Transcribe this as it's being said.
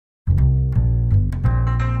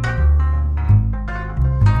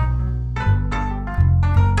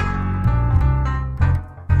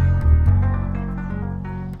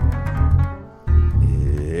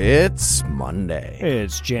It's Monday.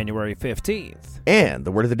 It's January 15th. And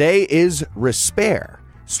the word of the day is respair.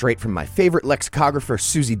 Straight from my favorite lexicographer,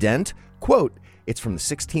 Susie Dent. Quote, it's from the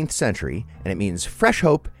 16th century, and it means fresh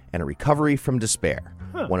hope and a recovery from despair.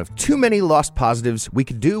 One of too many lost positives we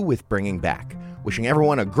could do with bringing back. Wishing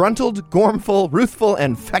everyone a gruntled, gormful, ruthful,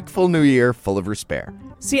 and feckful new year full of respair.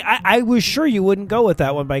 See, I was sure you wouldn't go with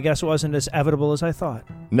that one, but I guess it wasn't as evitable as I thought.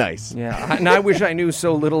 Nice. Yeah, and I wish I knew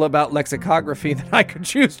so little about lexicography that I could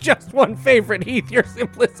choose just one favorite. Heath, your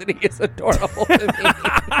simplicity is adorable to me.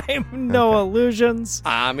 I'm no illusions.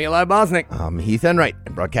 I'm Eli Bosnick. I'm Heath Enright,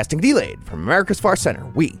 and broadcasting delayed from America's Far Center,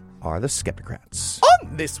 we are the Skepticrats.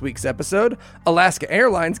 On this week's episode, Alaska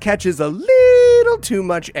Airlines catches a little too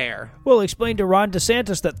much air. We'll explain to Ron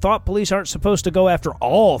DeSantis that thought police aren't supposed to go after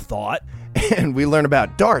all thought. And we learn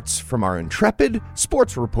about darts from our intrepid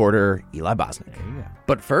sports reporter, Eli Bosnick.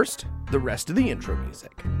 But first, the rest of the intro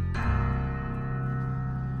music.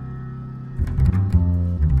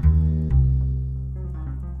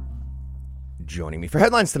 Joining me for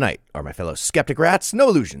headlines tonight are my fellow skeptic rats, No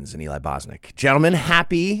Illusions, and Eli Bosnick. Gentlemen,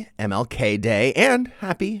 happy MLK Day and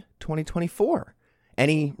happy 2024.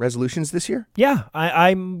 Any resolutions this year? Yeah,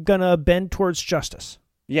 I'm going to bend towards justice.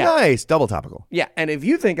 Yeah. Nice, double topical. Yeah, and if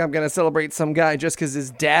you think I'm going to celebrate some guy just because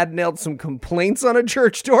his dad nailed some complaints on a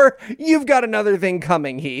church door, you've got another thing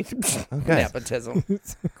coming, Heath. Okay. Nepotism.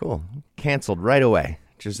 Cool. Canceled right away.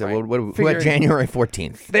 Just Right. who had January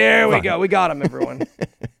 14th? There we go. We got him, everyone.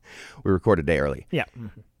 We recorded a day early. Yeah.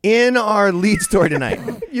 In our lead story tonight.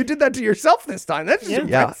 You did that to yourself this time. That's just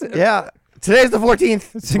impressive. Yeah. Today's the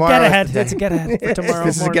 14th. It's a get ahead. That's a get ahead for tomorrow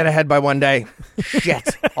This is a morning. get ahead by one day.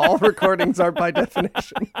 Shit. All recordings are by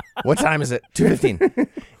definition. What time is it? 2:15.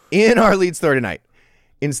 In our lead story tonight,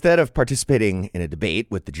 instead of participating in a debate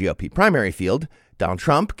with the GOP primary field, Donald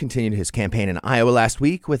Trump continued his campaign in Iowa last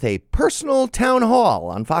week with a personal town hall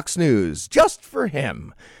on Fox News just for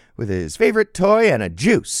him, with his favorite toy and a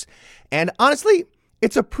juice. And honestly,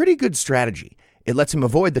 it's a pretty good strategy. It lets him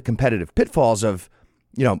avoid the competitive pitfalls of,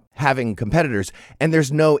 having competitors, and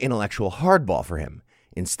there's no intellectual hardball for him.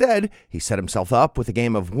 Instead, he set himself up with a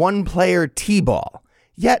game of one-player T-ball.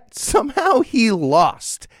 Yet, somehow he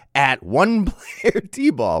lost at one-player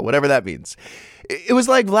T-ball, whatever that means. It was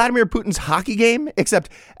like Vladimir Putin's hockey game,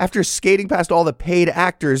 except after skating past all the paid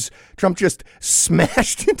actors, Trump just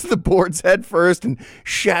smashed into the boards head first and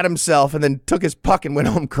shat himself and then took his puck and went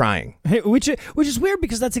home crying. Which is weird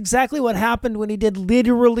because that's exactly what happened when he did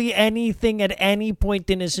literally anything at any point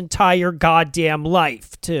in his entire goddamn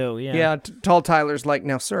life, too. Yeah, Tall Tyler's like,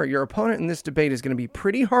 now, sir, your opponent in this debate is going to be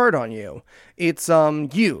pretty hard on you. It's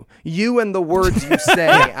you and the words you say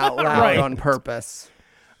out loud Right. on purpose.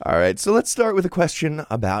 All right, so let's start with a question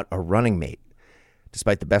about a running mate.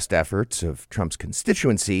 Despite the best efforts of Trump's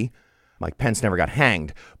constituency, Mike Pence never got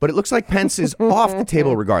hanged, but it looks like Pence is off the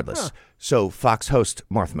table regardless. So Fox host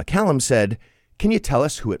Martha McCallum said, "Can you tell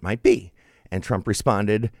us who it might be?" And Trump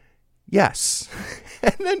responded, "Yes."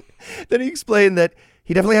 And then he explained that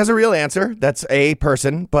he definitely has a real answer. That's a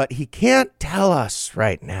person, but he can't tell us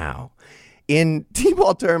right now. In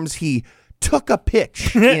T-ball terms, he took a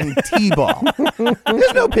pitch in T-ball.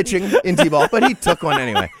 There's no pitching in T-ball, but he took one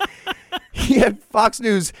anyway. He had Fox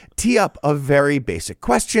News tee up a very basic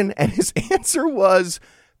question, and his answer was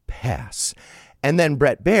pass. And then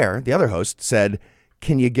Brett Baer, the other host, said,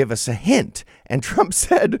 "Can you give us a hint?" And Trump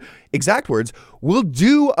said, exact words, "We'll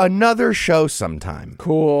do another show sometime."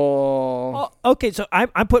 Cool. Okay, so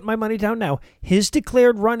I'm putting my money down now. His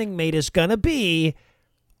declared running mate is going to be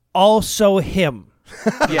also him.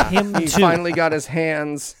 Yeah, Him he too. finally got his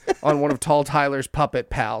hands on one of Tall Tyler's puppet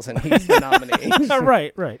pals, and he's the nominee.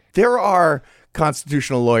 Right. There are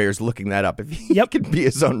constitutional lawyers looking that up. If he could be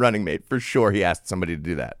his own running mate, for sure he asked somebody to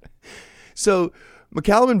do that. So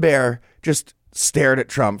McCallum and Baer just stared at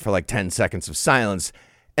Trump for like 10 seconds of silence,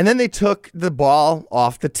 and then they took the ball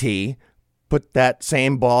off the tee, put that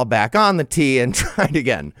same ball back on the tee, and tried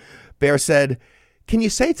again. Baer said, "Can you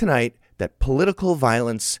say tonight that political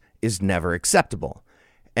violence is never acceptable?"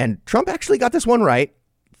 And Trump actually got this one right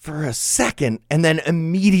for a second and then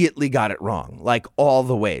immediately got it wrong, like all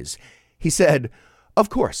the ways. He said, "Of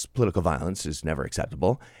course, political violence is never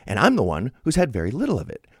acceptable, and I'm the one who's had very little of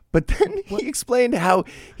it." But then he explained how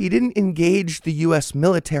he didn't engage the U.S.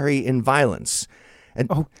 military in violence. And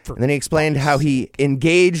then he explained how he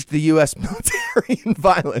engaged the U.S. military in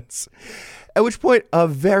violence. At which point, a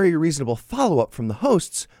very reasonable follow-up from the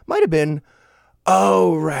hosts might have been,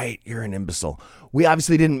 "Oh, right, you're an imbecile. We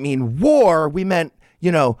obviously didn't mean war. We meant,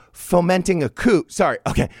 fomenting a coup. Sorry.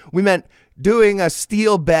 Okay. We meant doing a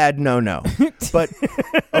steel bad no. But,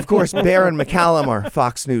 of course, Bear and McCallum are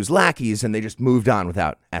Fox News lackeys, and they just moved on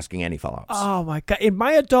without asking any follow-ups. Oh, my God. In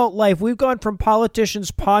my adult life, we've gone from politicians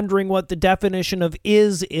pondering what the definition of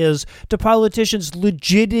is to politicians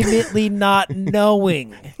legitimately not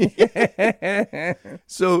knowing.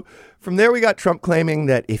 So from there, we got Trump claiming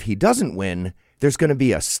that if he doesn't win, there's going to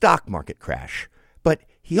be a stock market crash. But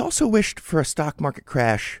he also wished for a stock market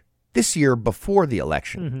crash this year before the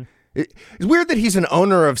election. Mm-hmm. It's weird that he's an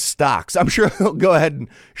owner of stocks. I'm sure he'll go ahead and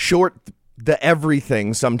short the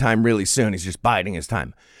everything sometime really soon. He's just biding his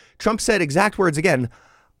time. Trump said exact words again,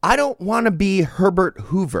 I don't want to be Herbert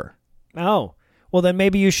Hoover. Oh, well, then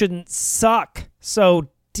maybe you shouldn't suck so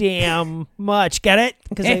damn much. Get it?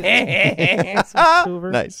 Because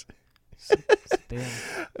Hoover. Nice.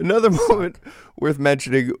 Another moment worth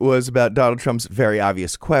mentioning was about Donald Trump's very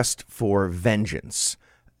obvious quest for vengeance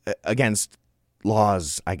against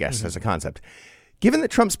laws, I guess, as a concept. Given that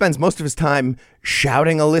Trump spends most of his time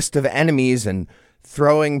shouting a list of enemies and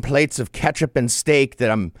throwing plates of ketchup and steak that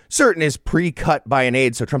I'm certain is pre-cut by an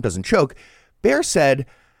aide so Trump doesn't choke, Bear said,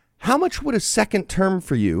 how much would a second term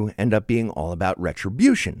for you end up being all about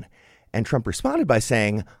retribution? And Trump responded by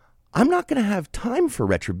saying, I'm not going to have time for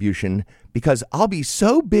retribution because I'll be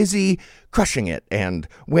so busy crushing it and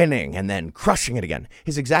winning and then crushing it again.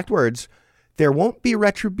 His exact words, there won't be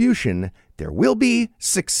retribution, there will be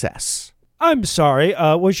success. I'm sorry,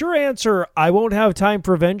 was your answer, I won't have time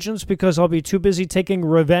for vengeance because I'll be too busy taking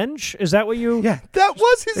revenge? Is that what you... Yeah, that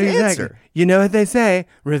was his answer. You know what they say,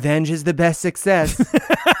 revenge is the best success.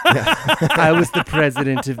 I was the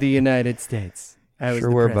president of the United States. Sure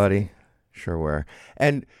were, buddy. Sure were.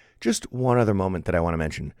 And just one other moment that I want to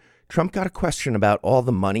mention. Trump got a question about all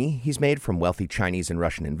the money he's made from wealthy Chinese and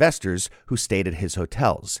Russian investors who stayed at his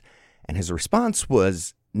hotels. And his response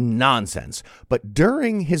was nonsense. But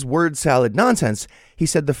during his word salad nonsense, he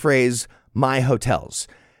said the phrase, my hotels,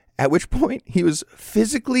 at which point he was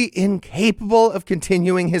physically incapable of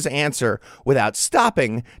continuing his answer without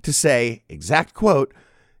stopping to say, exact quote,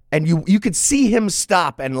 and you could see him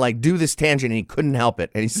stop and like do this tangent and he couldn't help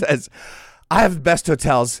it. And he says, I have the best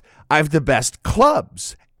hotels. I have the best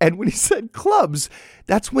clubs. And when he said clubs,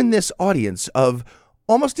 that's when this audience of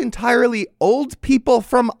almost entirely old people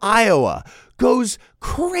from Iowa goes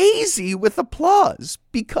crazy with applause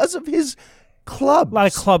because of his clubs. A lot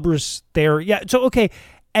of clubbers there. Yeah. So, okay.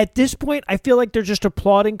 At this point, I feel like they're just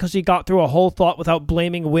applauding because he got through a whole thought without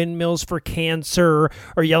blaming windmills for cancer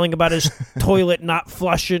or yelling about his toilet not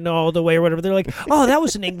flushing all the way or whatever. They're like, oh, that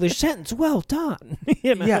was an English sentence. Well done.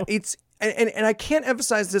 Yeah, it's... And I can't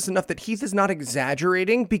emphasize this enough that Heath is not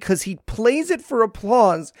exaggerating because he plays it for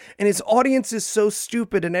applause and his audience is so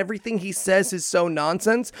stupid and everything he says is so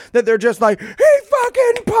nonsense that they're just like, he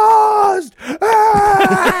fucking paused!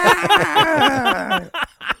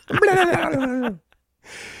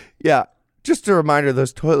 Yeah, just a reminder,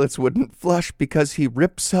 those toilets wouldn't flush because he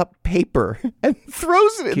rips up paper and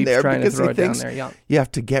throws it in there because he thinks you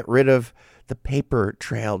have to get rid of the paper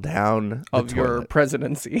trail down of your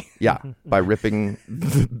presidency. Yeah, by ripping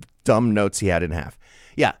the dumb notes he had in half.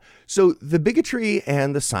 Yeah, so the bigotry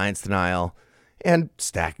and the science denial and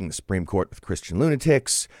stacking the Supreme Court with Christian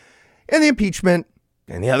lunatics and the impeachment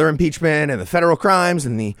and the other impeachment and the federal crimes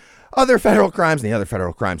and the other federal crimes and the other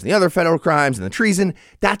federal crimes and the other federal crimes and the treason,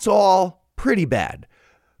 that's all pretty bad.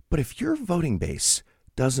 But if your voting base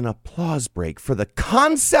does an applause break for the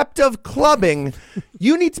concept of clubbing,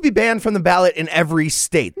 you need to be banned from the ballot in every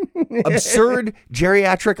state. Absurd,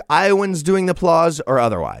 geriatric Iowans doing the applause or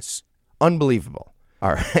otherwise. Unbelievable.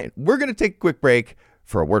 All right, we're going to take a quick break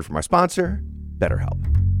for a word from our sponsor,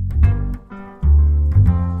 BetterHelp.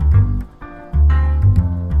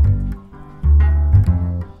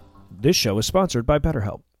 This show is sponsored by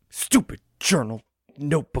BetterHelp. Stupid journal,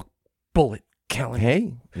 notebook, bullet, calendar.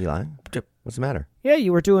 Hey, Eli, what's the matter? Yeah,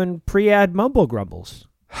 you were doing pre-ad mumble grumbles.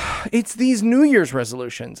 It's these New Year's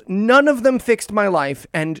resolutions. None of them fixed my life,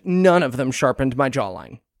 and none of them sharpened my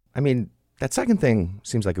jawline. I mean, that second thing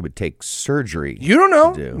seems like it would take surgery. You don't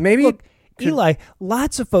know. To do. Maybe. Look, Eli,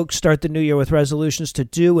 lots of folks start the new year with resolutions to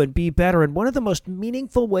do and be better, and one of the most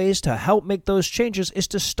meaningful ways to help make those changes is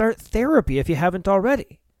to start therapy if you haven't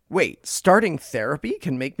already. Wait, starting therapy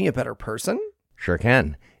can make me a better person? Sure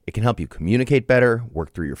can. It can help you communicate better,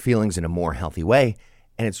 work through your feelings in a more healthy way,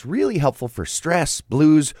 and it's really helpful for stress,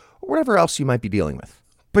 blues, or whatever else you might be dealing with.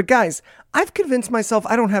 But guys, I've convinced myself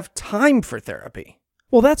I don't have time for therapy.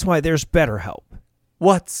 Well, that's why there's BetterHelp.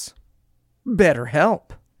 What's BetterHelp?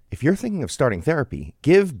 If you're thinking of starting therapy,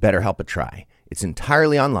 give BetterHelp a try. It's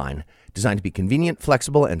entirely online, designed to be convenient,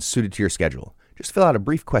 flexible, and suited to your schedule. Just fill out a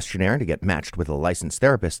brief questionnaire to get matched with a licensed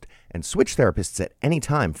therapist and switch therapists at any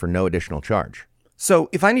time for no additional charge. So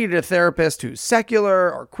if I needed a therapist who's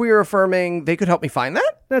secular or queer affirming, they could help me find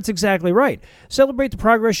that? That's exactly right. Celebrate the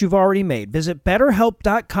progress you've already made. Visit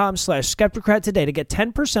BetterHelp.com/Skepticrat today to get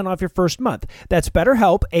 10% off your first month. That's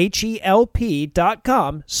BetterHelp,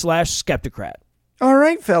 HELP.com/Skepticrat. All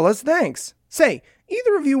right, fellas, thanks. Say,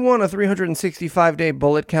 either of you want a 365-day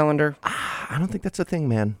bullet calendar? I don't think that's a thing,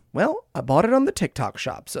 man. Well, I bought it on the TikTok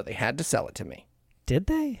shop, so they had to sell it to me. Did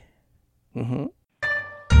they? Mm-hmm.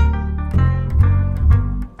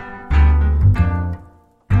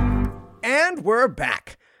 And we're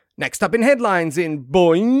back. Next up in headlines in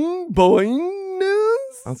Boing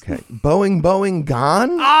News. Okay. Boeing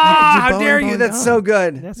gone? How dare you? That's gone. so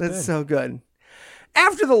good. That's That's good. so good.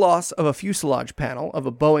 After the loss of a fuselage panel of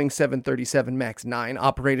a Boeing 737 MAX 9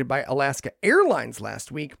 operated by Alaska Airlines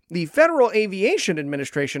last week, the Federal Aviation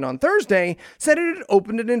Administration on Thursday said it had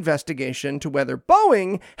opened an investigation to whether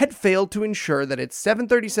Boeing had failed to ensure that its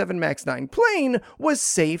 737 MAX 9 plane was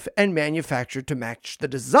safe and manufactured to match the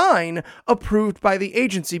design approved by the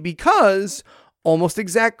agency because, almost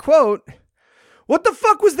exact quote, "What the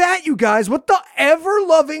fuck was that, you guys? What the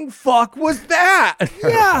ever-loving fuck was that?"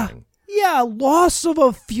 Yeah, loss of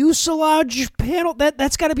a fuselage panel.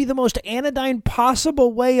 That's got to be the most anodyne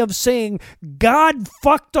possible way of saying God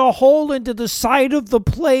fucked a hole into the side of the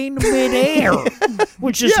plane midair,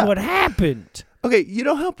 which is what happened. Okay, you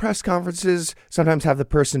know how press conferences sometimes have the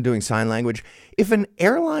person doing sign language? If an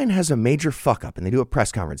airline has a major fuck up and they do a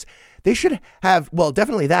press conference, they should have, well,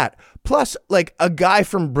 definitely that. Plus, like a guy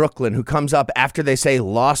from Brooklyn who comes up after they say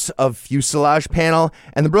loss of fuselage panel,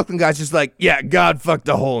 and the Brooklyn guy's just like, yeah, God fucked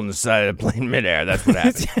a hole in the side of the plane midair. That's what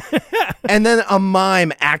happened. And then a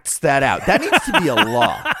mime acts that out. That needs to be a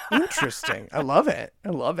law. Interesting. I love it.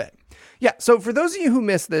 Yeah, so for those of you who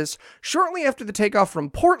missed this, shortly after the takeoff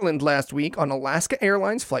from Portland last week on Alaska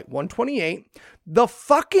Airlines Flight 128, the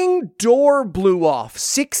fucking door blew off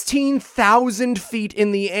 16,000 feet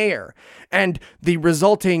in the air, and the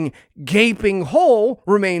resulting gaping hole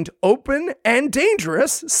remained open and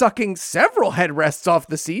dangerous, sucking several headrests off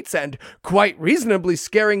the seats and quite reasonably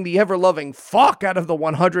scaring the ever-loving fuck out of the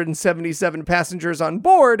 177 passengers on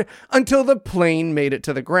board until the plane made it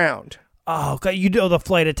to the ground. Oh, God, you know the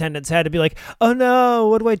flight attendants had to be like, oh no,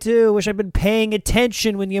 what do I do? Wish I'd been paying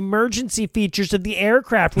attention when the emergency features of the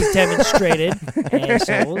aircraft was demonstrated.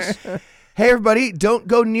 Assholes. Hey, everybody, don't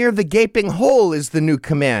go near the gaping hole is the new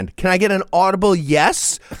command. Can I get an audible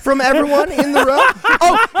yes from everyone in the room?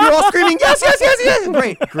 Oh, you're all screaming, yes.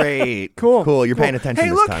 Great. Cool. You're paying attention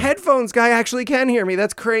Hey, this look, time. headphones guy actually can hear me.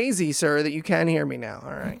 That's crazy, sir, that you can hear me now.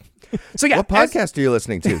 All right. So yeah, What podcast are you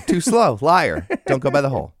listening to? Too slow. Liar. Don't go by the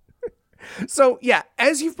hole. So, yeah,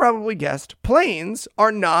 as you've probably guessed, planes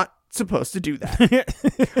are not supposed to do that.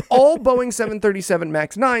 All Boeing 737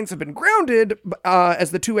 MAX 9s have been grounded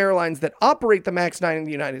as the two airlines that operate the MAX 9 in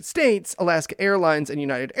the United States, Alaska Airlines and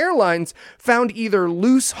United Airlines, found either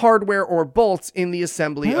loose hardware or bolts in the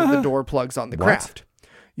assembly of the door plugs on the craft.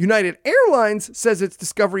 United Airlines says its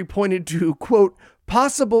discovery pointed to, quote,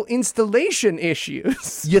 possible installation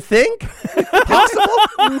issues. You think? Possible?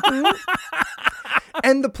 Mm-hmm.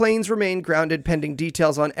 And the planes remain grounded pending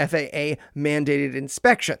details on FAA-mandated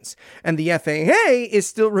inspections. And the FAA is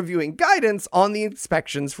still reviewing guidance on the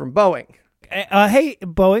inspections from Boeing. Hey,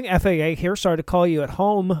 Boeing, FAA here. Sorry to call you at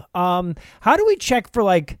home. How do we check for,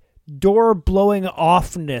 like, door blowing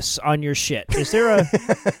offness on your shit? Is there a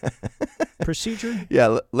procedure?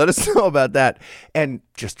 Yeah, let us know about that. And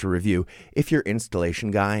just to review, if your installation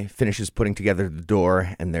guy finishes putting together the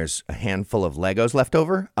door and there's a handful of Legos left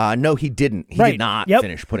over, no, he didn't. He did not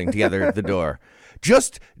finish putting together the door.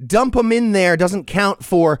 Just dump them in there. Doesn't count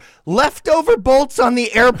for leftover bolts on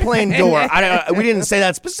the airplane door. We didn't say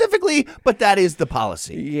that specifically, but that is the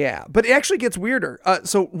policy. Yeah, but it actually gets weirder.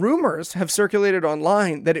 So rumors have circulated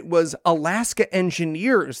online that it was Alaska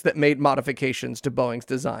engineers that made modifications to Boeing's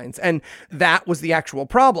designs, and that was the actual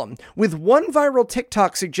problem. With one viral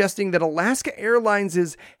TikTok suggesting that Alaska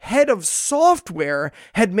Airlines' head of software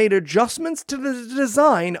had made adjustments to the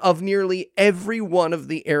design of nearly every one of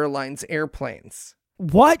the airline's airplanes.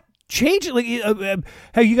 What? Change it? Like,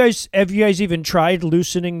 have you guys even tried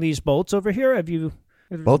loosening these bolts over here? Have you?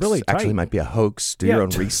 Bolts really actually might be a hoax. Do your own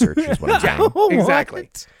research is what I'm saying. Exactly.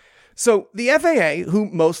 So the FAA, who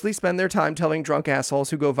mostly spend their time telling drunk assholes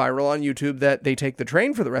who go viral on YouTube that they take the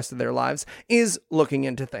train for the rest of their lives, is looking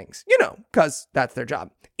into things, because that's their job.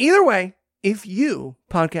 Either way, if you,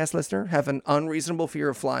 podcast listener, have an unreasonable fear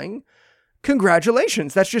of flying,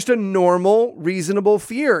 congratulations. That's just a normal, reasonable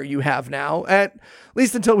fear you have now, at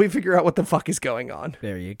least until we figure out what the fuck is going on.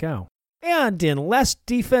 There you go. And in less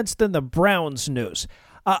defense than the Browns news,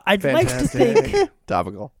 I'd like to Fantastic. think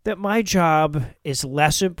Topical. that my job is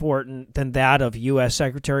less important than that of U.S.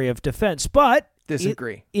 Secretary of Defense, but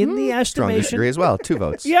Disagree. in the Strong estimation, disagree as well. 2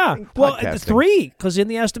 votes. yeah, well, Podcasting. 3, because in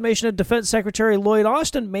the estimation of Defense Secretary Lloyd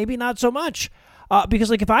Austin, maybe not so much,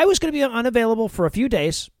 because like if I was going to be unavailable for a few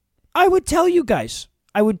days, I would tell you guys.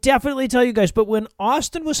 I would definitely tell you guys, but when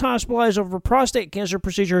Austin was hospitalized over prostate cancer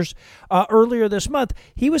procedures earlier this month,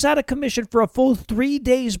 he was out of commission for a full 3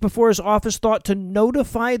 days before his office thought to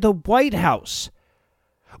notify the White House,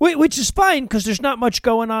 which is fine because there's not much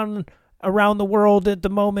going on around the world at the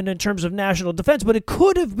moment in terms of national defense, but it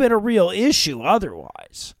could have been a real issue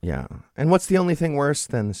otherwise. Yeah. And what's the only thing worse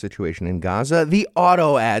than the situation in Gaza? The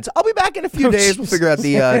auto ads. I'll be back in a few days. We'll figure out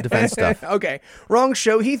the defense stuff. Okay. Wrong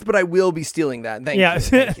show, Heath, but I will be stealing that. Thank Yeah. you.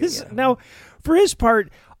 Thank you. Yeah. Now, for his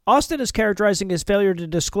part, Austin is characterizing his failure to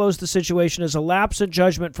disclose the situation as a lapse in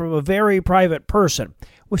judgment from a very private person,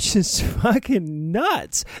 which is fucking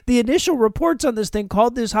nuts. The initial reports on this thing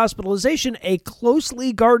called this hospitalization a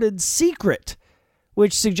closely guarded secret,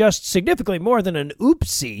 which suggests significantly more than an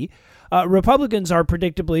oopsie. Republicans are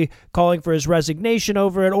predictably calling for his resignation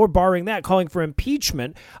over it, or barring that, calling for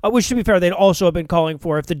impeachment, which, to be fair, they'd also have been calling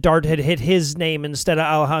for if the dart had hit his name instead of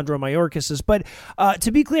Alejandro Mayorkas's. But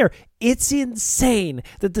to be clear, it's insane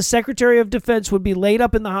that the Secretary of Defense would be laid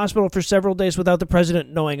up in the hospital for several days without the president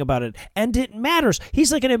knowing about it. And it matters.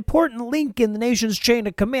 He's like an important link in the nation's chain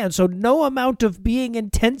of command, so no amount of being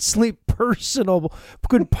intensely personal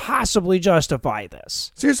could possibly justify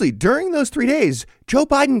this. Seriously, during those 3 days, Joe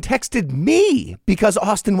Biden texted me because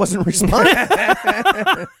Austin wasn't responding.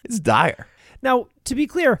 It's dire. Now, to be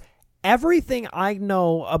clear, everything I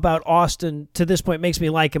know about Austin to this point makes me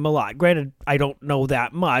like him a lot. Granted, I don't know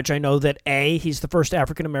that much. I know that A, he's the first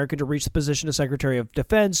African-American to reach the position of Secretary of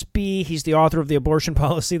Defense. B, he's the author of the abortion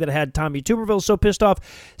policy that had Tommy Tuberville so pissed off.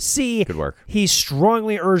 C, Good work. he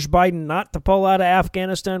strongly urged Biden not to pull out of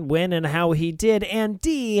Afghanistan when and how he did. And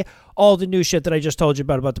D, all the new shit that I just told you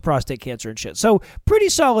about the prostate cancer and shit. So pretty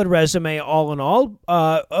solid resume all in all.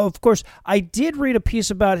 Of course, I did read a piece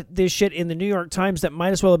about this shit in the New York Times that might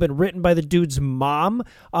as well have been written by the dude's mom,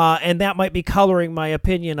 and that might be coloring my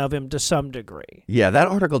opinion of him to some degree. Yeah, that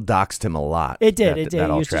article doxed him a lot. It did. That It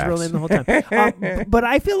all used his tracks. real name the whole time. But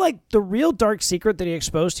I feel like the real dark secret that he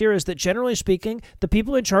exposed here is that, generally speaking, the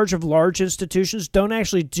people in charge of large institutions don't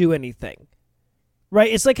actually do anything.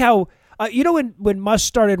 Right? It's like how... you know when Musk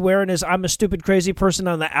started wearing his "I'm a stupid crazy person"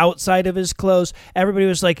 on the outside of his clothes, everybody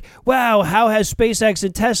was like, wow, how has SpaceX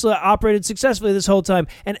and Tesla operated successfully this whole time?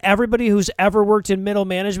 And everybody who's ever worked in middle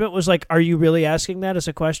management was like, are you really asking that as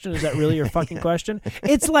a question? Is that really your fucking question?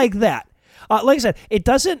 It's like that. Like I said, it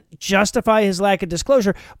doesn't justify his lack of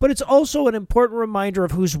disclosure, but it's also an important reminder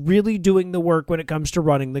of who's really doing the work when it comes to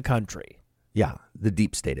running the country. Yeah, the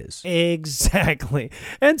deep state is. Exactly.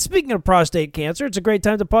 And speaking of prostate cancer, it's a great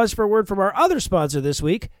time to pause for a word from our other sponsor this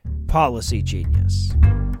week, Policy Genius.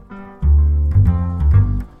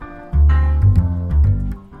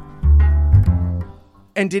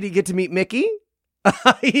 And did he get to meet Mickey?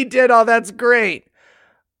 He did. Oh, that's great.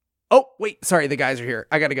 Oh, wait. Sorry, the guys are here.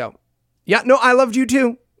 I got to go. Yeah, no, I loved you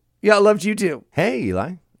too. Yeah, I loved you too. Hey,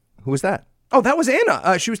 Eli. Who was that? Oh, that was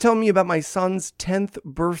Anna. She was telling me about my son's 10th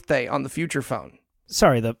birthday on the Future Phone.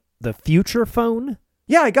 Sorry, the Future Phone?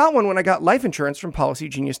 Yeah, I got one when I got life insurance from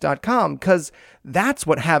PolicyGenius.com, because that's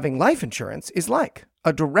what having life insurance is like.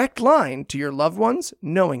 A direct line to your loved ones,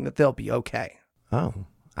 knowing that they'll be okay. Oh,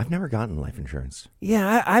 I've never gotten life insurance.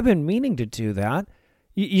 Yeah, I've been meaning to do that.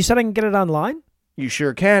 You said I can get it online? You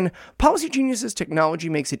sure can. Policy Genius's technology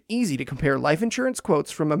makes it easy to compare life insurance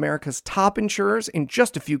quotes from America's top insurers in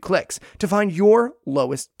just a few clicks to find your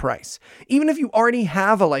lowest price. Even if you already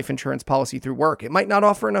have a life insurance policy through work, it might not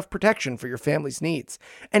offer enough protection for your family's needs.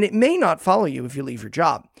 And it may not follow you if you leave your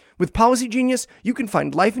job. With Policy Genius, you can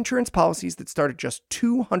find life insurance policies that start at just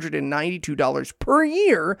 $292 per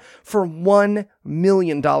year for $1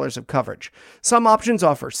 million of coverage. Some options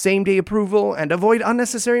offer same-day approval and avoid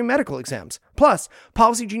unnecessary medical exams. Plus,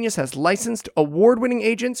 Policy Genius has licensed, award-winning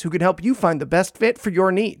agents who can help you find the best fit for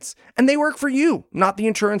your needs. And they work for you, not the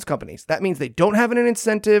insurance companies. That means they don't have an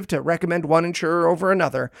incentive to recommend one insurer over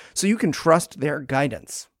another, so you can trust their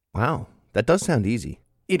guidance. Wow, that does sound easy.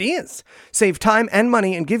 It is. Save time and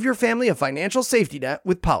money and give your family a financial safety net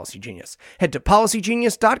with Policy Genius. Head to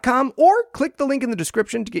PolicyGenius.com or click the link in the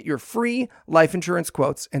description to get your free life insurance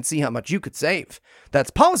quotes and see how much you could save.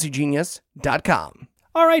 That's PolicyGenius.com.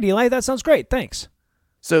 All right, Eli, that sounds great. Thanks.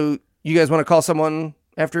 So you guys want to call someone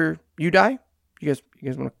after you die? You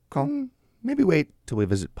guys want to call? Maybe wait till we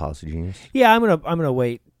visit Policy Genius. Yeah, I'm gonna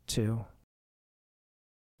wait too.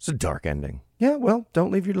 It's a dark ending. Yeah, well, don't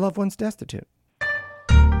leave your loved ones destitute.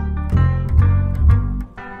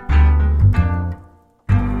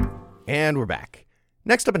 And we're back.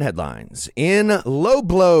 Next up in headlines, in Low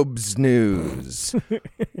Globes news,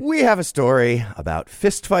 we have a story about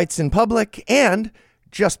fistfights in public and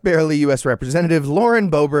just barely U.S. Representative Lauren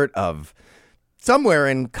Boebert of somewhere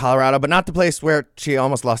in Colorado, but not the place where she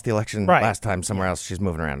almost lost the election last time, somewhere else. She's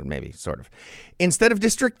moving around, maybe, sort of. Instead of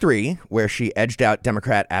District 3, where she edged out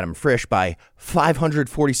Democrat Adam Frisch by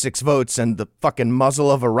 546 votes and the fucking muzzle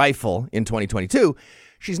of a rifle in 2022,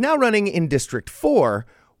 she's now running in District 4,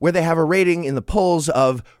 where they have a rating in the polls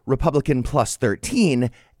of Republican plus 13,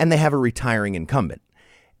 and they have a retiring incumbent.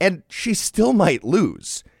 And she still might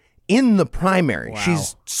lose in the primary. Wow.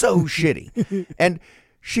 She's so shitty. And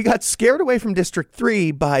she got scared away from District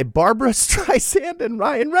 3 by Barbara Streisand and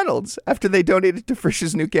Ryan Reynolds after they donated to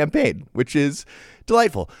Frisch's new campaign, which is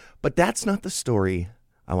delightful. But that's not the story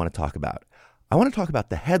I want to talk about. I want to talk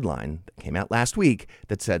about the headline that came out last week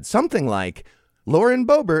that said something like, Lauren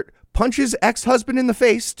Boebert punches ex-husband in the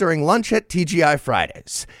face during lunch at TGI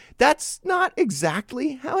Fridays. That's not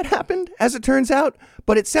exactly how it happened, as it turns out,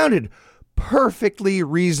 but it sounded perfectly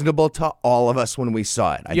reasonable to all of us when we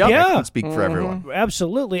saw it. I think I can speak for everyone.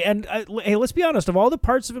 Absolutely. And hey, let's be honest, of all the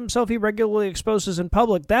parts of himself he regularly exposes in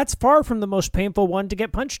public, that's far from the most painful one to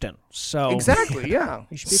get punched in. So exactly, yeah.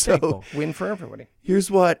 You should be thankful. Win for everybody. Here's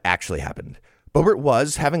what actually happened. Boebert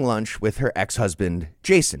was having lunch with her ex-husband,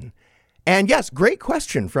 Jason. And yes, great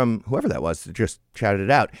question from whoever that was that just shouted it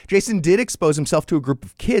out. Jason did expose himself to a group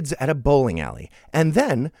of kids at a bowling alley. And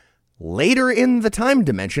then, later in the time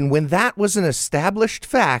dimension, when that was an established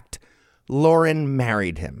fact, Lauren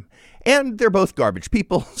married him. And they're both garbage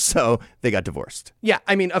people, so they got divorced. Yeah,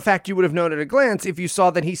 I mean, a fact you would have known at a glance if you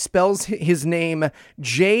saw that he spells his name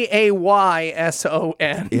Jayson.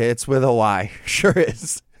 It's with a Y. Sure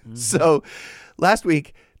is. Mm-hmm. So, last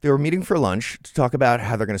week, they were meeting for lunch to talk about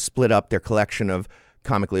how they're going to split up their collection of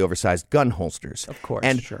comically oversized gun holsters. Of course,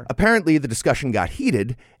 and sure. Apparently the discussion got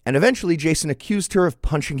heated, and eventually Jason accused her of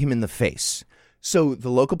punching him in the face. So the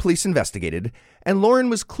local police investigated, and Lauren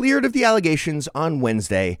was cleared of the allegations on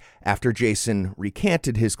Wednesday after Jason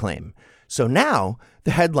recanted his claim. So now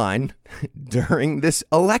the headline during this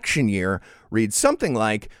election year reads something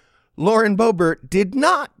like, Lauren Boebert did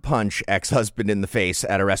not punch ex-husband in the face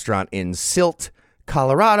at a restaurant in Silt,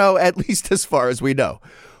 Colorado, at least as far as we know,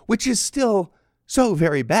 which is still so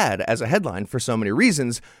very bad as a headline for so many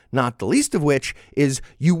reasons, not the least of which is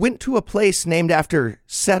you went to a place named after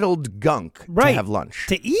settled gunk to have lunch.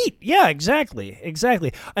 To eat. Yeah, exactly.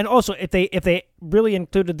 And also, if they really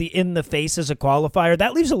included the in the face as a qualifier,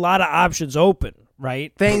 that leaves a lot of options open.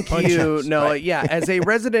 Right? Thank you, Noah. Right. Yeah, as a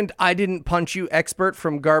resident I didn't punch you expert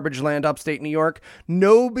from garbage land upstate New York,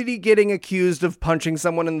 nobody getting accused of punching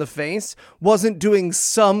someone in the face wasn't doing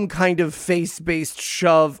some kind of face-based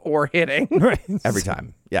shove or hitting. Right. Every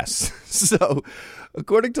time, yes. So,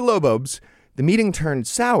 according to Lobobes, the meeting turned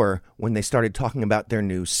sour when they started talking about their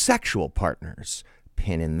new sexual partners.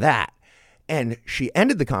 Pin in that. And she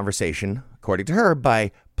ended the conversation, according to her,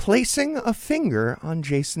 by placing a finger on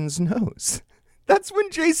Jason's nose. That's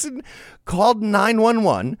when Jason called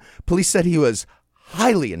 911. Police said he was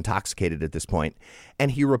highly intoxicated at this point,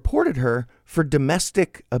 and he reported her for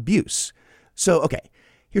domestic abuse. So, okay,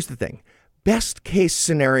 here's the thing. Best case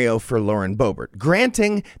scenario for Lauren Boebert,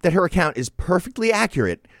 granting that her account is perfectly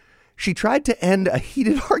accurate, she tried to end a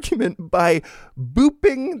heated argument by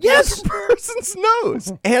booping the other person's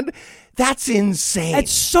nose. And that's insane.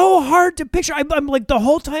 It's so hard to picture. I'm like, the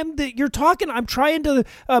whole time that you're talking, I'm trying to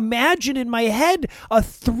imagine in my head a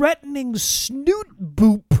threatening snoot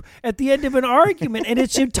boop at the end of an argument, and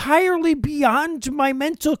it's entirely beyond my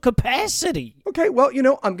mental capacity. Okay, well,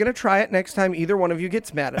 I'm going to try it next time either one of you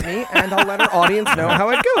gets mad at me, and I'll let our audience know how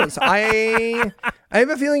it goes. I have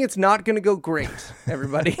a feeling it's not going to go great,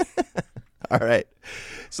 everybody. All right.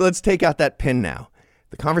 So let's take out that pin now.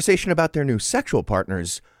 The conversation about their new sexual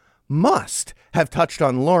partners must have touched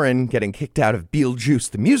on Lauren getting kicked out of Beetlejuice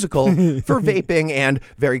the musical for vaping and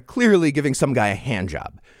very clearly giving some guy a hand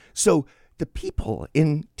job. So the people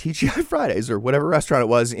in TGI Fridays, or whatever restaurant it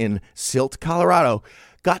was in Silt, Colorado,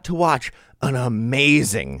 got to watch an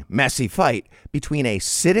amazing, messy fight between a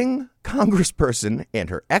sitting congressperson and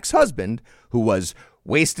her ex-husband, who was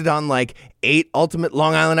wasted on like 8 Ultimate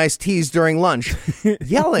Long Island iced teas during lunch,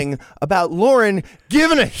 yelling about Lauren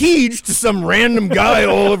giving a heej to some random guy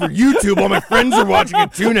all over YouTube. All my friends are watching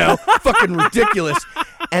it too now. Fucking ridiculous.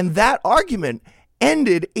 And that argument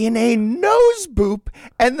ended in a nose boop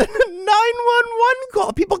and then a 911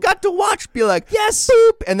 call. People got to watch, be like, yes,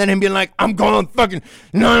 boop, and then him being like, I'm calling fucking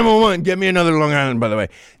 911. Get me another Long Island, by the way.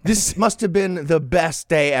 This must have been the best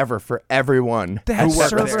day ever for everyone. That who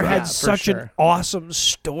worked server there. had such an awesome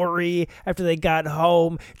story after they got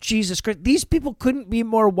home. Jesus Christ. These people couldn't be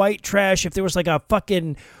more white trash if there was like a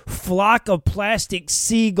fucking flock of plastic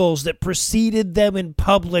seagulls that preceded them in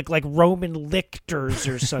public like Roman lictors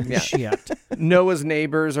or some shit. Noah's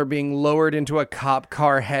neighbors are being lowered into a cop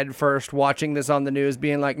car head first, watching this on the news,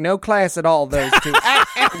 being like, no class at all, those two.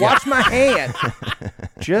 Watch my hand.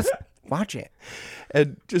 Just watch it.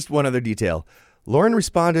 And just one other detail. Lauren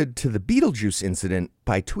responded to the Beetlejuice incident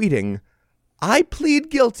by tweeting, I plead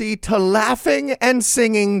guilty to laughing and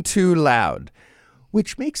singing too loud,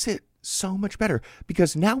 which makes it so much better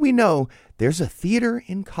because now we know there's a theater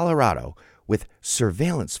in Colorado with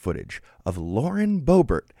surveillance footage of Lauren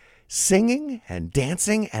Boebert singing and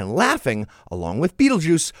dancing and laughing along with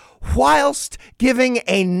Beetlejuice whilst giving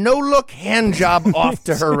a no-look hand job off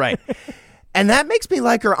to her right. And that makes me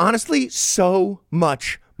like her, honestly, so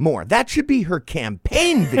much more. That should be her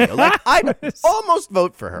campaign video. Like, I'd almost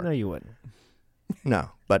vote for her. No, you wouldn't. No,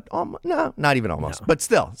 but no, not even almost. No. But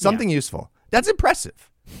still, something useful. That's impressive.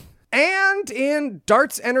 And in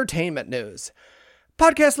darts entertainment news,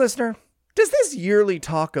 podcast listener, does this yearly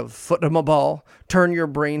talk of football turn your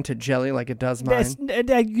brain to jelly like it does mine?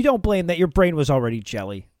 You don't blame that. Your brain was already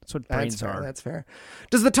jelly. That's what brains are. That's fair.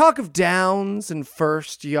 Does the talk of downs and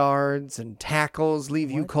first yards and tackles leave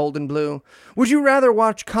you cold and blue? Would you rather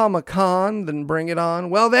watch Comic-Con than Bring It On?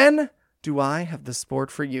 Well then, do I have the sport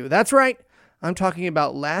for you? That's right. I'm talking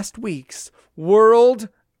about last week's World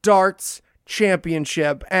Darts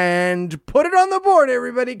Championship. And put it on the board,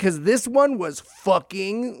 everybody, because this one was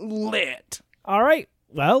fucking lit. All right.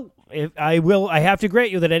 Well, I have to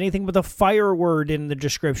grant you that anything with a fire word in the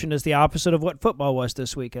description is the opposite of what football was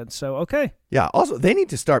this weekend. So, okay. Yeah. Also, they need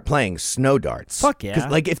to start playing snow darts. Fuck yeah.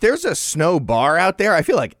 'Cause, like, if there's a snow bar out there, I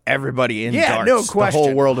feel like everybody in darts, no question. the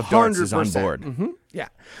whole world of darts is on 100%. board. Mm-hmm. Yeah.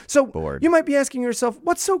 So you might be asking yourself,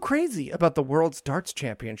 what's so crazy about the World's Darts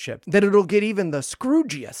Championship that it'll get even the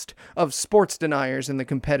Scroogiest of sports deniers in the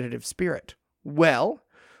competitive spirit? Well,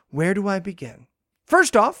 where do I begin?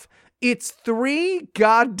 First off, it's 3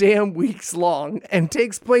 goddamn weeks long and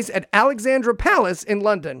takes place at Alexandra Palace in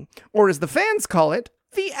London, or as the fans call it,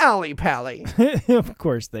 the Alley Pally. Of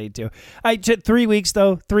course they do. 3 weeks,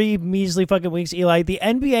 though. 3 measly fucking weeks, Eli. The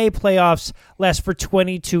NBA playoffs last for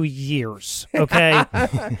 22 years, okay?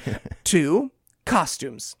 2,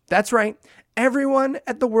 costumes. That's right. Everyone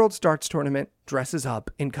at the World's Darts Tournament dresses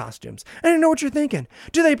up in costumes. And I know what you're thinking.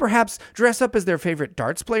 Do they perhaps dress up as their favorite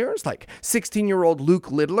darts players, like 16-year-old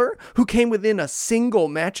Luke Littler, who came within a single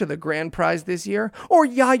match of the grand prize this year? Or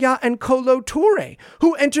Yaya and Kolo Toure,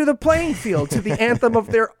 who enter the playing field to the anthem of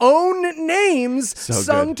their own names,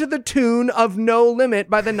 sung to the tune of No Limit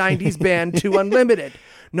by the 90s band 2 Unlimited?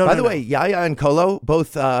 By the way, Yaya and Kolo,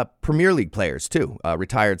 both Premier League players, too.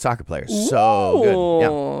 Retired soccer players. So good.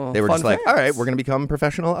 Yeah. They were just like, all right, we're going to become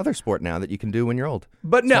professional other sport now that you can do when you're old.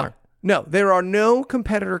 But no, there are no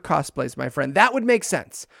competitor cosplays, my friend. That would make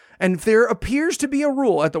sense. And if there appears to be a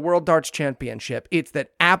rule at the World Darts Championship, it's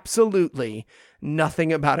that absolutely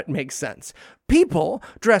nothing about it makes sense. People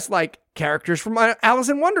dress like characters from Alice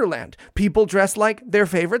in Wonderland. People dress like their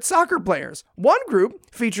favorite soccer players. One group,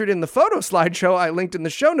 featured in the photo slideshow I linked in the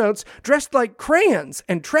show notes, dressed like crayons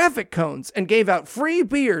and traffic cones and gave out free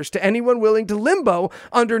beers to anyone willing to limbo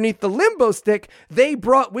underneath the limbo stick they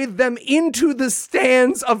brought with them into the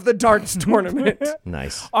stands of the darts tournament.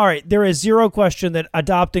 Nice. All right, there is zero question that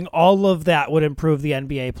adopting all of that would improve the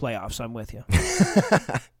NBA playoffs. I'm with you.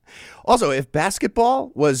 Also, if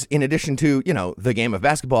basketball was, in addition to, the game of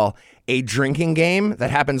basketball, a drinking game that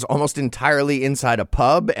happens almost entirely inside a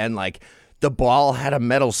pub and, like, the ball had a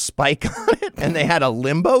metal spike on it and they had a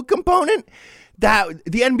limbo component, that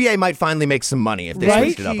the NBA might finally make some money if they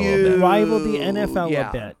switched it up a little bit. Rival the NFL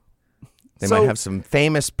a bit. They might have some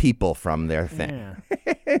famous people from their thing.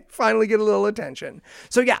 Yeah. Finally get a little attention.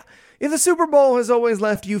 So, yeah. If the Super Bowl has always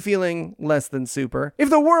left you feeling less than super, if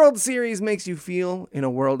the World Series makes you feel in a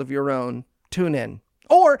world of your own, tune in.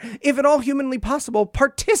 Or, if at all humanly possible,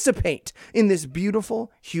 participate in this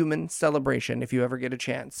beautiful human celebration if you ever get a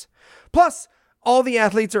chance. Plus, all the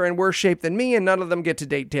athletes are in worse shape than me and none of them get to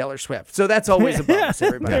date Taylor Swift. So that's always a bonus,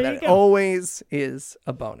 everybody. That always is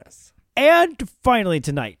a bonus. And finally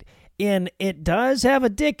tonight, It does have a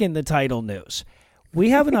dick in the title news.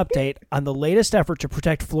 We have an update on the latest effort to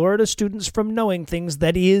protect Florida students from knowing things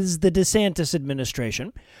that is the DeSantis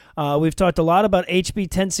administration. We've talked a lot about HB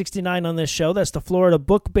 1069 on this show. That's the Florida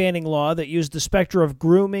book banning law that used the specter of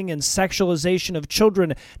grooming and sexualization of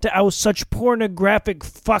children to oust such pornographic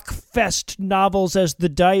fuckfest novels as The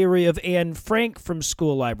Diary of Anne Frank from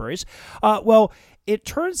school libraries. It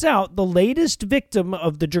turns out the latest victim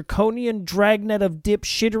of the draconian dragnet of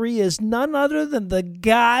dipshittery is none other than the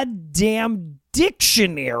goddamn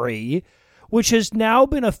dictionary, which has now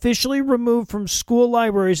been officially removed from school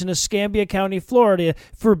libraries in Escambia County, Florida,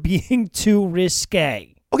 for being too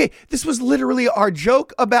risque. Okay, this was literally our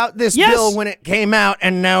joke about this bill when it came out,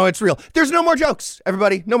 and now it's real. There's no more jokes,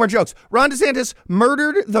 everybody. No more jokes. Ron DeSantis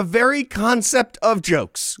murdered the very concept of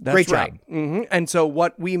jokes. That's Great right. job. Mm-hmm. And so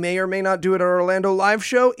what we may or may not do at our Orlando live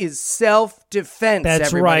show is self-defense, That's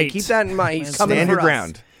everybody. right. Keep that in mind. He's coming Stand for your us.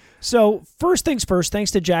 ground. So first things first,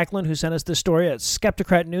 thanks to Jacqueline who sent us this story at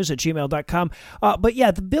skepticrat216@gmail.com. But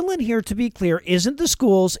yeah, the bill in here, to be clear, isn't the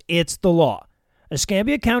schools, it's the law.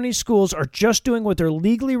 Escambia County schools are just doing what they're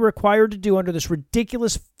legally required to do under this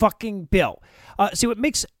ridiculous fucking bill. See, what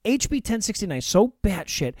makes HB 1069 so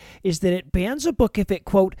batshit is that it bans a book if it,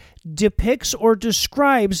 quote, depicts or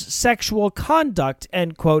describes sexual conduct,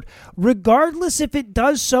 end quote, regardless if it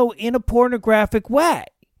does so in a pornographic way.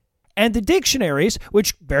 And the dictionaries,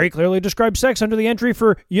 which very clearly describe sex under the entry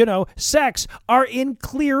for, sex, are in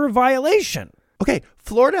clear violation. Okay,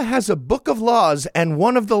 Florida has a book of laws, and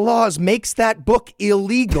one of the laws makes that book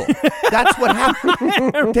illegal. That's what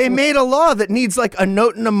happened. They made a law that needs like a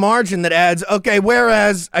note in a margin that adds, okay,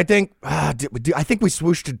 whereas I think I think we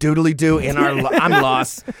swooshed a doodly-doo in our I'm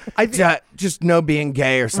lost. Just no being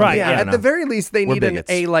gay or something. Right, Yeah, at the very least, they need bigots.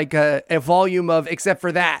 a volume of except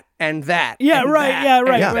for that and that. Yeah, and right. that, Yeah, and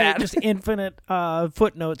right. that. Right. Just infinite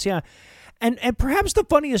footnotes. Yeah. And perhaps the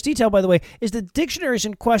funniest detail, by the way, is that dictionaries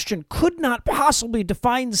in question could not possibly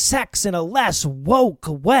define sex in a less woke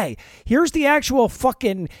way. Here's the actual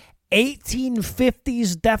fucking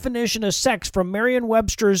 1850s definition of sex from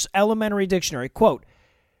Merriam-Webster's Elementary Dictionary. Quote,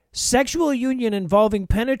 sexual union involving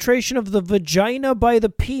penetration of the vagina by the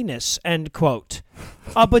penis, end quote.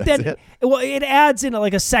 But then, it adds in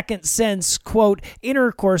like a second sense, quote,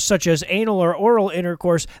 intercourse such as anal or oral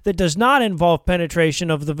intercourse that does not involve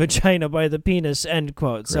penetration of the vagina by the penis, end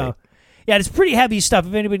quote. Great. So, yeah, it's pretty heavy stuff.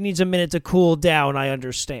 If anybody needs a minute to cool down, I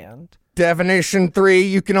understand. Definition 3,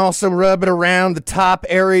 you can also rub it around the top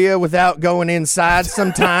area without going inside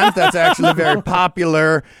sometimes. That's actually very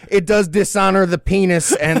popular. It does dishonor the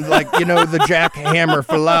penis and, the jackhammer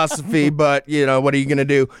philosophy, but, what are you going to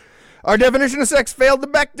do? Our definition of sex failed the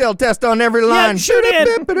Bechdel test on every line. Yeah, sure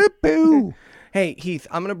did. Hey, Heath,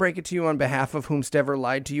 I'm going to break it to you on behalf of whomstever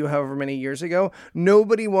lied to you however many years ago.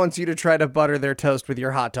 Nobody wants you to try to butter their toast with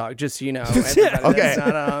your hot dog, just so you know. Okay.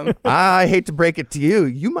 Not, I hate to break it to you.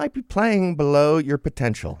 You might be playing below your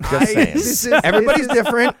potential. Just saying. Everybody's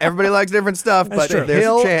different. Everybody likes different stuff, but true. there's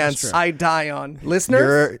Hill, a chance. I die on.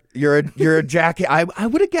 Listeners? You're a jack. I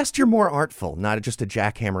would have guessed you're more artful, not just a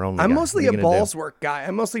jackhammer only. I'm guy. mostly a balls work guy.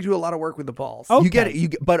 I mostly do a lot of work with the balls. Okay. You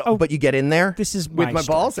get it. But you get in there. This is With my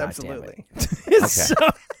story, balls? goddammit. Absolutely.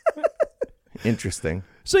 Interesting.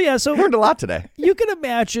 So Learned a lot today. you can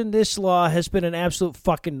imagine this law has been an absolute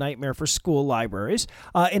fucking nightmare for school libraries.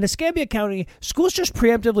 In Escambia County, schools just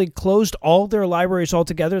preemptively closed all their libraries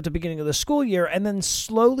altogether at the beginning of the school year and then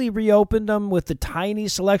slowly reopened them with the tiny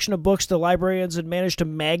selection of books the librarians had managed to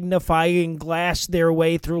magnifying glass their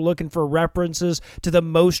way through looking for references to the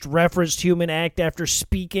most referenced human act after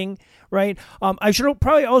speaking. Right. I should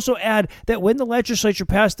probably also add that when the legislature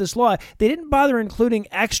passed this law, they didn't bother including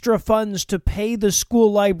extra funds to pay the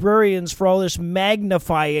school librarians for all this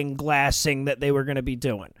magnifying glassing that they were going to be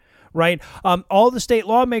doing. Right. All the state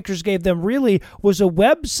lawmakers gave them really was a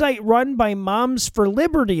website run by Moms for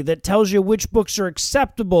Liberty that tells you which books are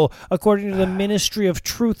acceptable according to the Ministry of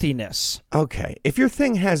Truthiness. Okay. If your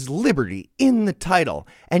thing has liberty in the title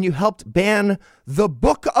and you helped ban the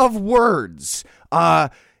book of words,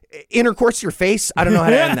 intercourse your face. I don't know how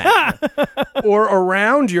to end that. Or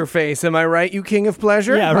around your face. Am I right, you king of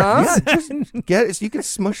pleasure? Yeah, right. Huh? Yeah, just get it. So you can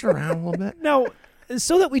smush it around a little bit. Now,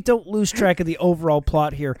 so that we don't lose track of the overall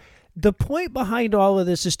plot here, the point behind all of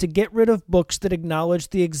this is to get rid of books that acknowledge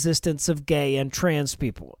the existence of gay and trans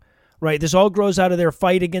people. Right, this all grows out of their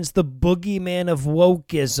fight against the boogeyman of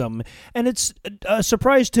wokeism. And it's a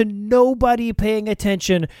surprise to nobody paying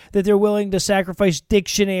attention that they're willing to sacrifice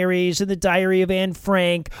dictionaries and the Diary of Anne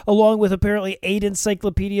Frank, along with apparently 8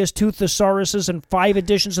 encyclopedias, 2 thesauruses, and 5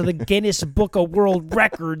 editions of the Guinness Book of World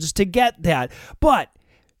Records to get that. But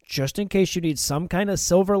just in case you need some kind of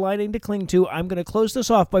silver lining to cling to, I'm going to close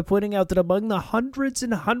this off by pointing out that among the hundreds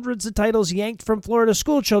and hundreds of titles yanked from Florida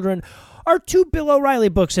schoolchildren are 2 Bill O'Reilly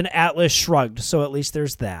books in Atlas Shrugged, so at least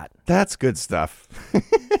there's that. That's good stuff.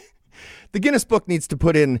 The Guinness Book needs to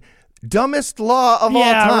put in dumbest law of all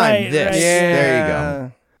time. Right, this. right. Yeah. There you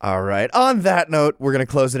go. All right. On that note, we're going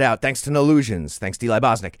to close it out. Thanks to Nollusions. Thanks to Eli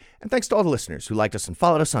Bosnick. And thanks to all the listeners who liked us and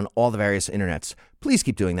followed us on all the various internets. Please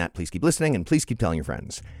keep doing that. Please keep listening. And please keep telling your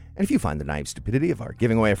friends. And if you find the naive stupidity of our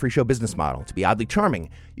giving away a free show business model to be oddly charming,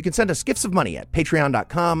 you can send us gifts of money at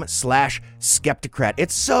patreon.com/Skepticrat.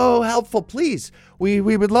 It's so helpful. Please. We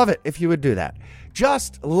would love it if you would do that.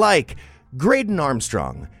 Just like Graydon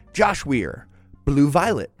Armstrong, Josh Weir, Blue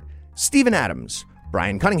Violet, Stephen Adams,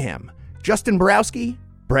 Brian Cunningham, Justin Borowski,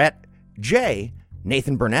 Brett, Jay,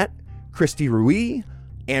 Nathan Burnett, Christy Rui,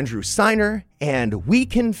 Andrew Seiner, and We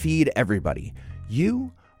Can Feed Everybody.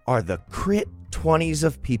 You are the crit 20s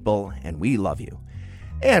of people, and we love you.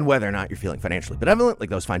 And whether or not you're feeling financially benevolent like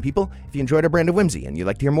those fine people, if you enjoyed our brand of whimsy and you'd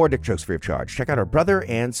like to hear more dick jokes free of charge, check out our brother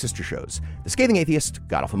and sister shows, The Scathing Atheist,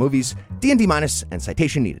 God Awful Movies, D&D Minus, and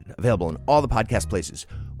Citation Needed, available in all the podcast places.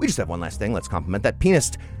 We just have one last thing. Let's compliment that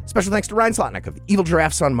pianist. Special thanks to Ryan Slotnick of Evil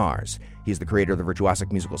Giraffes on Mars. He's the creator of the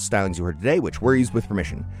virtuosic musical stylings you heard today, which worries with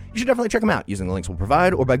permission. You should definitely check him out using the links we'll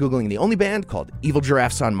provide or by Googling the only band called Evil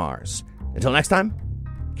Giraffes on Mars. Until next time,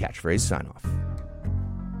 catchphrase sign off.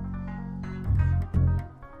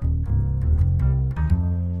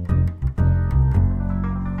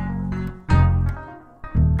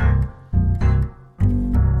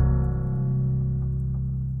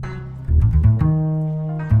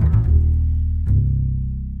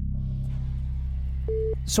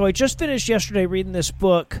 So I just finished yesterday reading this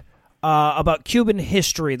book about Cuban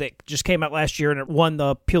history that just came out last year, and it won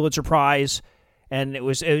the Pulitzer Prize. And it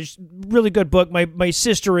was a really good book. My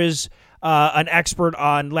sister is an expert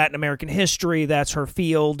on Latin American history. That's her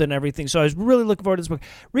field and everything. So I was really looking forward to this book.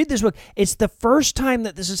 Read this book. It's the first time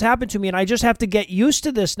that this has happened to me, and I just have to get used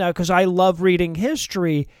to this now because I love reading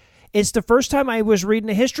history. It's the first time I was reading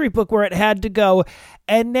a history book where it had to go,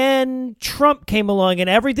 and then Trump came along and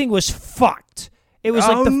everything was fucked. It was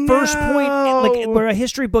like the first point like where a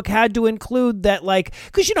history book had to include that, like,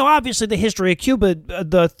 because, you know, obviously the history of Cuba,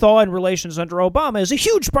 the thaw in relations under Obama is a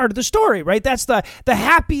huge part of the story, right? That's the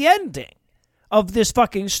happy ending of this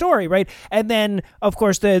fucking story, right? And then, of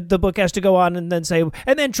course, the book has to go on and then say,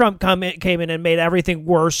 and then Trump came in and made everything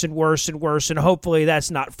worse and worse and worse, and hopefully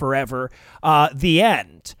that's not forever the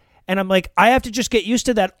end. And I'm like, I have to just get used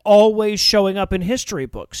to that always showing up in history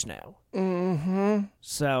books now. Mm-hmm.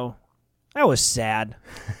 So that was sad.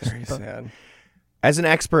 Very sad. As an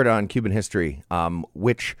expert on Cuban history,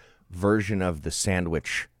 which version of the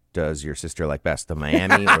sandwich does your sister like best, the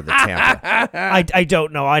Miami or the Tampa? I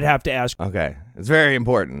don't know. I'd have to ask. Okay. It's very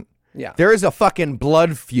important. Yeah. There is a fucking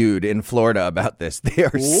blood feud in Florida about this. They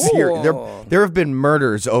are serious. There have been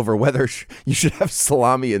murders over whether you should have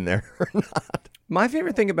salami in there or not. My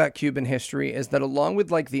favorite thing about Cuban history is that along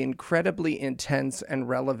with like the incredibly intense and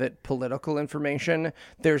relevant political information,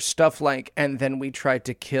 there's stuff like, and then we tried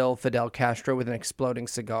to kill Fidel Castro with an exploding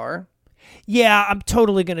cigar. Yeah, I'm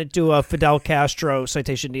totally going to do a Fidel Castro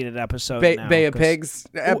Citation Needed episode now. Bay of Pigs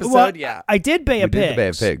episode, well, yeah. I did Bay of Pigs. Did the Bay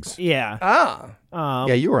of Pigs. Yeah.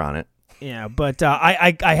 Yeah, you were on it. Yeah, but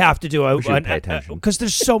I have to do We should pay attention. because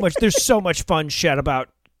there's so much fun shit about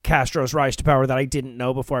Castro's rise to power that I didn't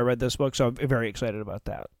know before I read this book, so I'm very excited about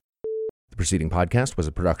that. The preceding podcast was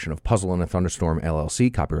a production of Puzzle in a Thunderstorm,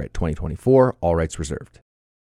 LLC, copyright 2024, all rights reserved.